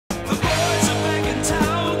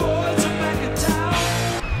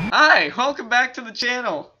Hi, welcome back to the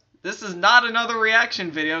channel. This is not another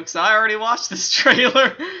reaction video because I already watched this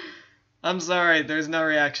trailer. I'm sorry, there's no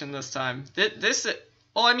reaction this time.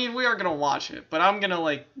 Well, I mean, we are gonna watch it, but I'm gonna,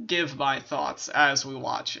 like, give my thoughts as we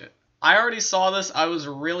watch it. I already saw this. I was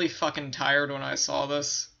really fucking tired when I saw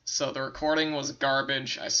this, so the recording was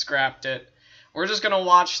garbage. I scrapped it. We're just gonna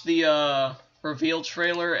watch the, reveal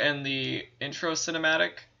trailer and the intro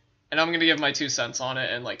cinematic, and I'm gonna give my 2 cents on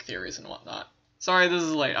it and, like, theories and whatnot. Sorry this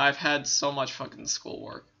is late. I've had so much fucking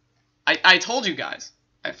schoolwork. I told you guys.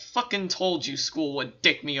 I fucking told you school would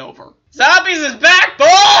dick me over. Zombies is back,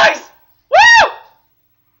 boys! Woo!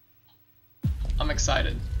 I'm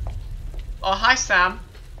excited. Oh, hi, Sam.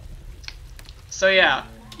 So yeah,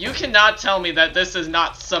 you cannot tell me that this is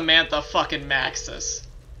not Samantha fucking Maxis.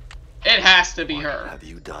 It has to be her. What have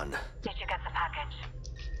you done? Did you get the package?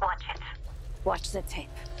 Watch it. Watch the tape.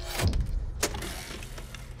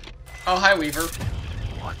 Oh, hi, Weaver.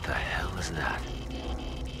 What the hell is that?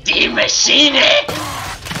 Die Maschine!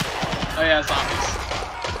 Oh yeah, zombies.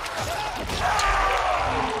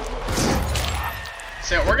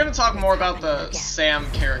 So yeah, we're gonna talk more about the Sam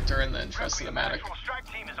character in the intro cinematic.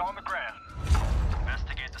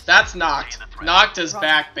 That's Noct. Noct is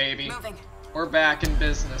back, baby. We're back in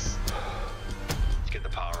business. Let's get the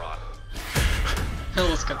power on.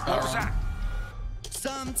 Let's get the power on.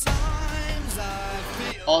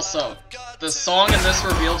 Also, the song in this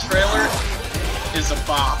reveal trailer is a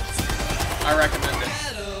bop. I recommend it.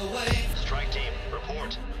 Strike team,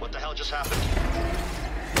 report. What the hell just happened?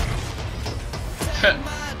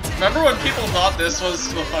 Remember when people thought this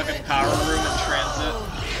was the fucking power room in transit?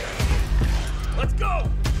 Let's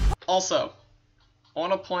go! Also, I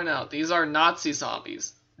want to point out, these are Nazi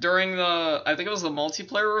zombies. During the, I think it was the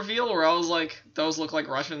multiplayer reveal, where I was like, those look like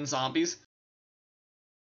Russian zombies.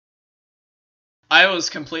 I was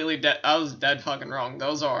completely dead. I was dead fucking wrong.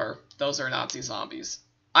 Those are Nazi zombies.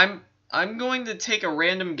 I'm going to take a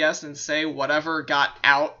random guess and say whatever got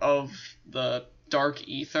out of the dark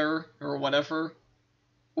ether or whatever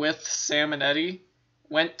with Sam and Eddie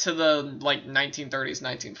went to the like 1930s,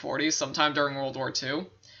 1940s, sometime during World War II.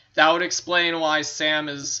 That would explain why Sam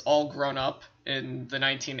is all grown up in the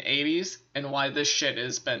 1980s and why this shit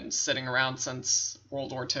has been sitting around since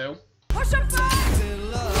World War II.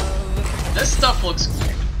 This stuff looks cool.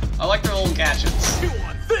 I like their little gadgets.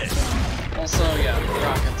 Also, yeah,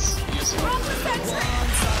 rockets. Useful.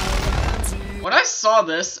 When I saw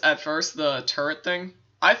this at first, the turret thing,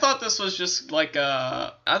 I thought this was just like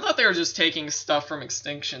I thought they were just taking stuff from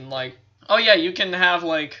Extinction, like, oh yeah, you can have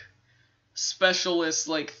like specialist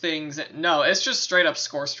like things. No, it's just straight up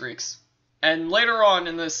score streaks. And later on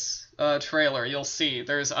in this trailer, you'll see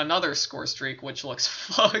there's another score streak which looks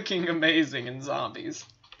fucking amazing in zombies.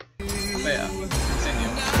 But yeah, continue.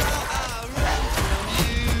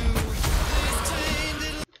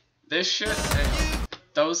 This shit and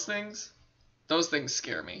those things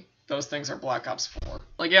scare me. Those things are Black Ops 4.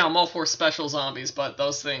 Like, yeah, I'm all for special zombies, but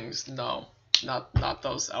those things, no. Not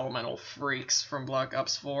those elemental freaks from Black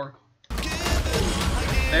Ops 4.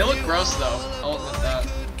 They look gross, though. I'll admit that.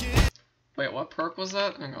 Wait, what perk was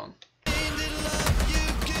that? Hang on.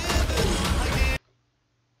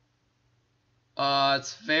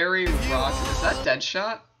 It's very rocky. Is that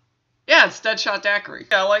Deadshot? Yeah, it's Deadshot Daiquiri.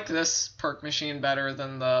 Yeah, I like this perk machine better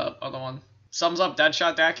than the other one. Sums up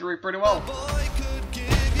Deadshot Daiquiri pretty well.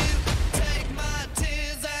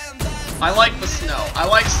 I like the snow. I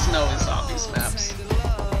like snow in zombies maps.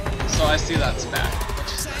 So I see that's back,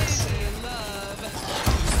 which is nice.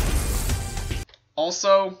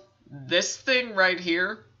 Also, this thing right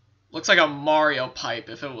here looks like a Mario pipe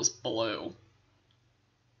if it was blue.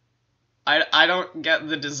 I don't get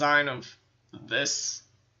the design of this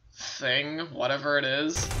thing, whatever it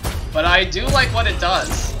is, but I do like what it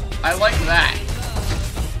does. I like that.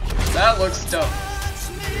 That looks dope.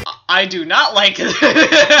 I do not like it.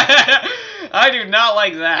 I do not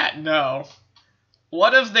like that, no.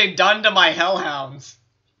 What have they done to my hellhounds?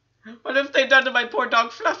 What have they done to my poor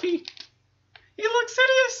dog Fluffy? He looks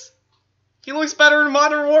hideous. He looks better in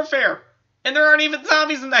Modern Warfare. And there aren't even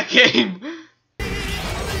zombies in that game.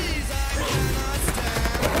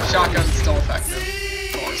 Shotgun's still effective,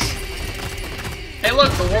 of course. Hey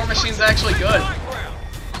look, the war machine's actually good.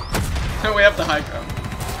 We have the high ground.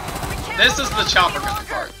 This is the chopper gun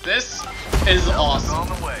part. This is awesome.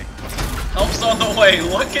 Help's on the way,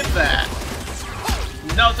 look at that.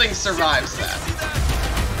 Nothing survives that.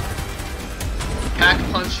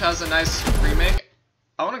 Pack-a-Punch has a nice remake.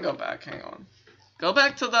 I wanna go back, hang on. Go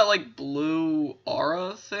back to that like blue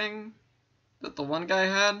aura thing that the one guy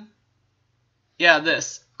had. Yeah,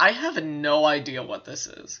 this. I have no idea what this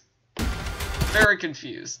is. Very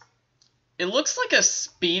confused. It looks like a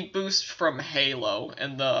speed boost from Halo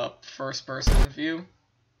in the first-person view.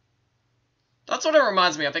 That's what it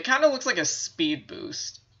reminds me of. It kind of looks like a speed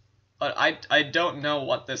boost. But I don't know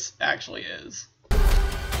what this actually is.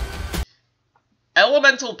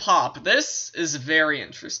 Elemental Pop. This is very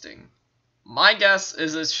interesting. My guess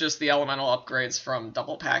is it's just the elemental upgrades from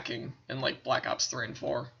double packing in like Black Ops 3 and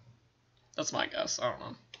 4. That's my guess. I don't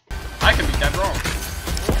know. I could be dead wrong.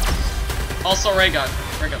 Also, ray gun.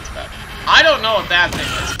 Ray gun's back. I don't know what that thing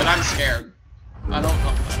is, but I'm scared. I don't know.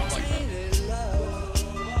 I don't like that.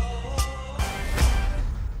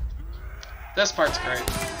 This part's great.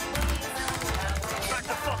 Back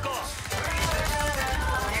the fuck off!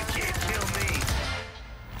 You can't kill me.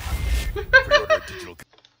 Pre-order digital.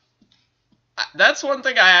 That's one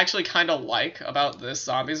thing I actually kind of like about this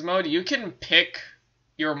zombies mode. You can pick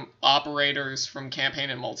your operators from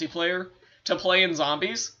campaign and multiplayer to play in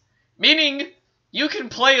zombies, meaning you can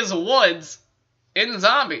play as Woods in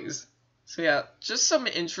zombies. So yeah, just some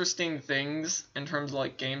interesting things in terms of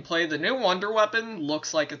like gameplay. The new Wonder Weapon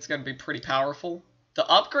looks like it's going to be pretty powerful. The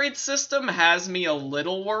upgrade system has me a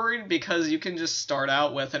little worried because you can just start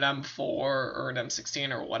out with an M4 or an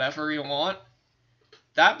M16 or whatever you want.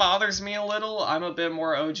 That bothers me a little. I'm a bit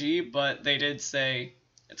more OG, but they did say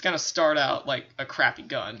it's going to start out like a crappy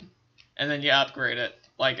gun, and then you upgrade it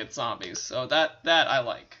like it's zombies. So that I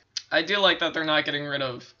like. I do like that they're not getting rid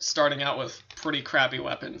of starting out with pretty crappy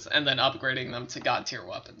weapons and then upgrading them to god tier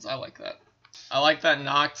weapons. I like that. I like that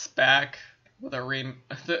Noct's back with a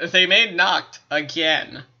they made Noct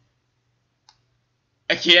again.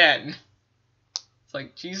 Again. It's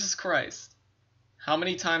like, Jesus Christ. How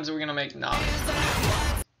many times are we gonna make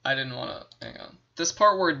Noct? I didn't wanna, hang on. This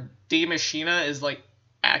part where D Machina is like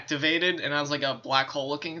activated and has like a black hole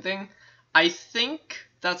looking thing, I think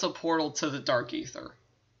that's a portal to the Dark Ether.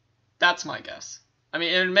 That's my guess. I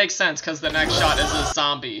mean, it makes sense because the next shot is a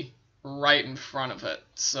zombie right in front of it,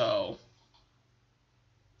 so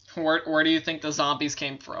where do you think the zombies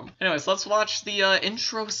came from? Anyways, let's watch the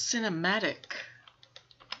intro cinematic,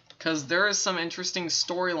 because there is some interesting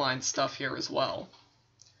storyline stuff here as well.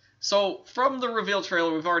 So, from the reveal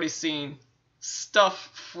trailer, we've already seen stuff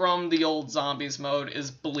from the old zombies mode is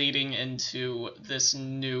bleeding into this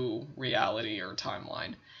new reality or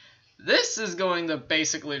timeline. This is going to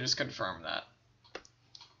basically just confirm that.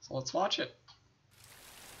 So let's watch it.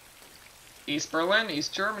 East Berlin,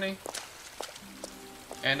 East Germany.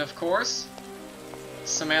 And of course,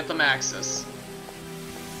 Samantha Maxis.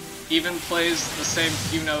 Even plays the same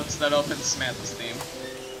few notes that open Samantha's theme.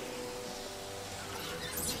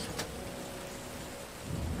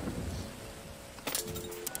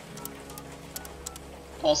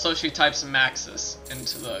 Also, she types Maxis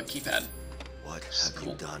into the keypad. What have Cool.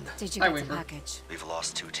 you done? Did you Hi, get the Weaver. package? We've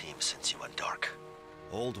lost 2 teams since you went dark.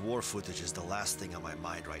 Old war footage is the last thing on my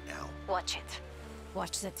mind right now. Watch it.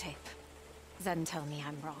 Watch the tape. Then tell me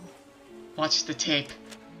I'm wrong. Watch the tape.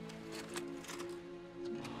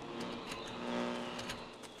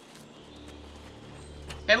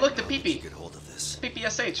 Hey, look, the PP. Get hold of this.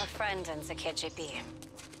 PPSH. A friend in the KGB.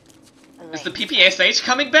 Is the PPSH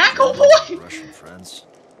coming back? Oh boy! Russian friends.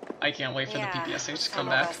 I can't wait for Yeah, the PPSH to some come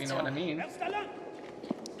of back, us if you know too. what I mean.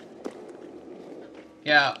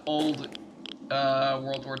 Yeah, old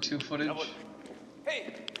World War II footage.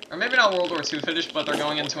 Or maybe not World War II footage, but they're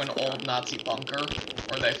going into an old Nazi bunker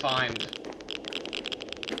where they find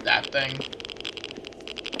that thing.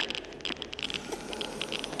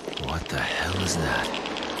 What the hell is that?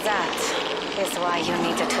 That is why you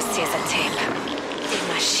needed to see the tape. The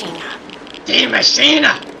machine. Die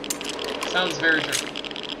Maschine! Sounds very true.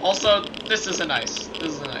 Also, this is a nice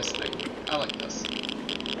thing. I like this.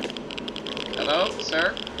 Hello,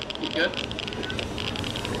 sir? You good?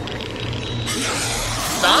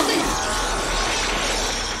 Zombies!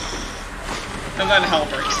 And then hell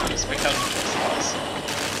breaks loose because of this.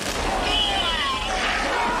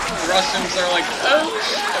 The Russians are like, oh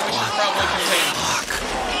shit, we should probably contain this.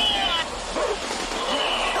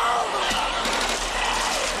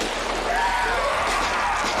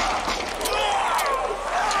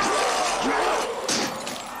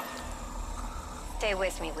 Stay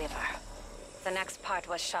with me, Weaver. The next part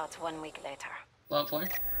was shot 1 week later. Lovely.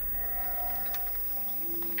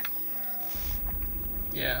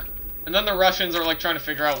 Yeah. And then the Russians are like trying to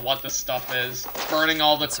figure out what this stuff is. Burning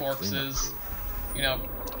all the corpses. You know,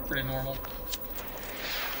 pretty normal.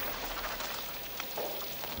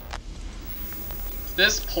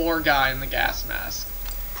 This poor guy in the gas mask.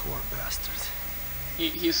 Poor bastard.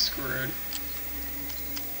 He's screwed.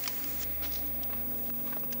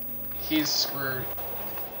 He's screwed.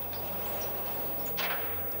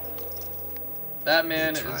 That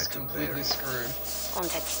man They tried is to completely bury screwed. And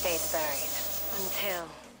it stayed buried. Until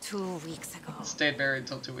 2 weeks ago. Stayed buried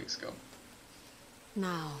until 2 weeks ago.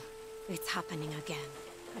 Now, it's happening again.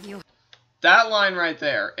 Have you... That line right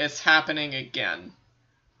there, it's happening again.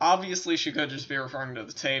 Obviously, she could just be referring to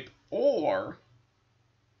the tape, or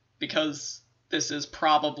because this is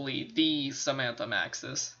probably the Samantha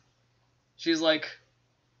Maxis. She's like,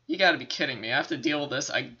 you gotta be kidding me, I have to deal with this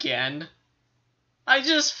again? I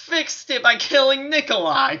just fixed it by killing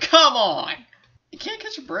Nikolai, come on! You can't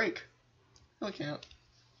catch a break. Really can't.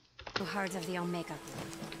 You heard of the Omega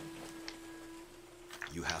Group?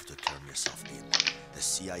 You have to turn yourself in. The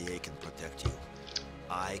CIA can protect you.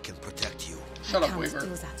 I can protect you. Shut I up, can't Weaver. do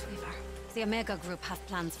that, Weaver. The Omega Group have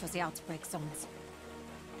plans for the outbreak zones.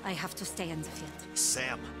 I have to stay in the field.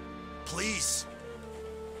 Sam, please.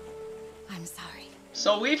 I'm sorry.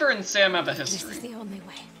 So Weaver and Sam have a This history. is the only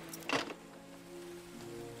way.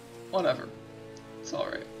 Whatever. It's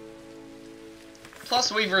alright.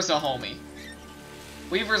 Plus, Weaver's a homie.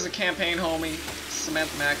 Weaver's a campaign homie.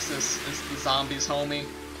 Samantha Maxis is the zombies homie.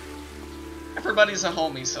 Everybody's a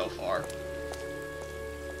homie so far.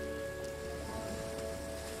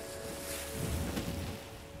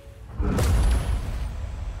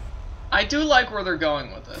 I do like where they're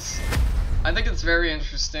going with this. I think it's very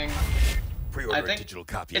interesting. Pre-order I a think digital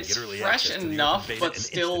copy and it's get early fresh access to the enough, open beta but and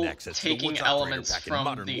still instant access to the taking Woods operator elements pack in from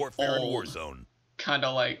Modern the Warfare and old Warzone. kind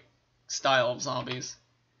of like style of zombies.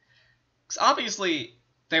 Because obviously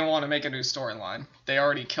they want to make a new storyline. They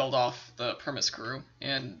already killed off the Primus crew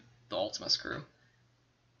and the Ultimus crew.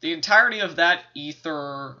 The entirety of that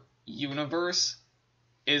Ether universe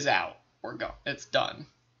is out. It's done.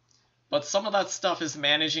 But some of that stuff is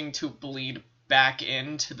managing to bleed back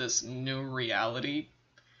into this new reality.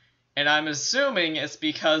 And I'm assuming it's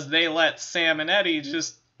because they let Sam and Eddie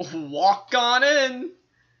just walk on in.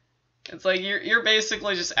 It's like you're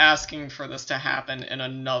basically just asking for this to happen in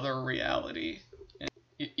another reality.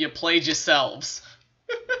 You played yourselves.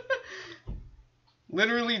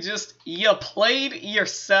 Literally just, you played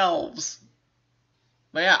yourselves.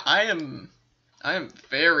 But yeah, I am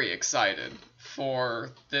very excited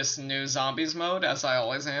for this new zombies mode, as I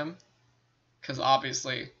always am. Because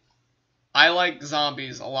obviously, I like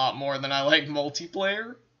zombies a lot more than I like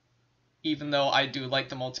multiplayer. Even though I do like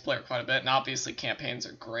the multiplayer quite a bit, and obviously campaigns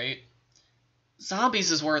are great.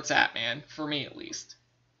 Zombies is where it's at, man. For me, at least.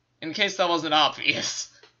 In case that wasn't obvious.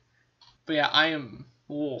 But yeah, I'm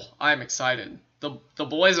excited. The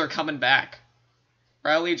boys are coming back.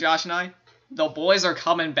 Riley, Josh, and I? The boys are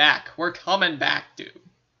coming back. We're coming back, dude.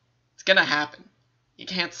 It's gonna happen. You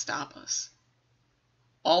can't stop us.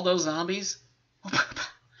 All those zombies?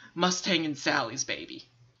 Mustang and Sally's, baby.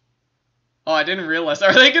 Oh, I didn't realize.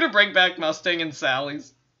 Are they gonna bring back Mustang and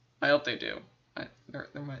Sally's? I hope they do.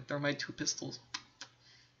 They're my two pistols.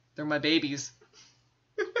 They're my babies.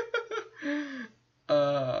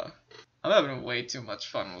 I'm having way too much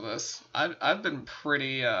fun with this. I've been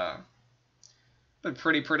pretty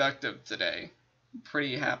productive today.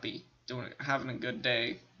 Pretty happy having a good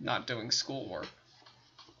day, not doing schoolwork.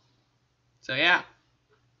 So yeah.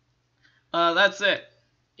 That's it.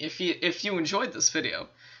 If you enjoyed this video,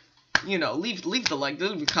 you know, leave the like,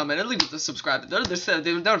 leave a comment, and leave the subscribe,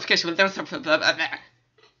 the notification.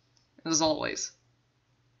 As always,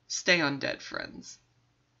 stay undead, friends.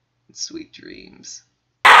 And sweet dreams.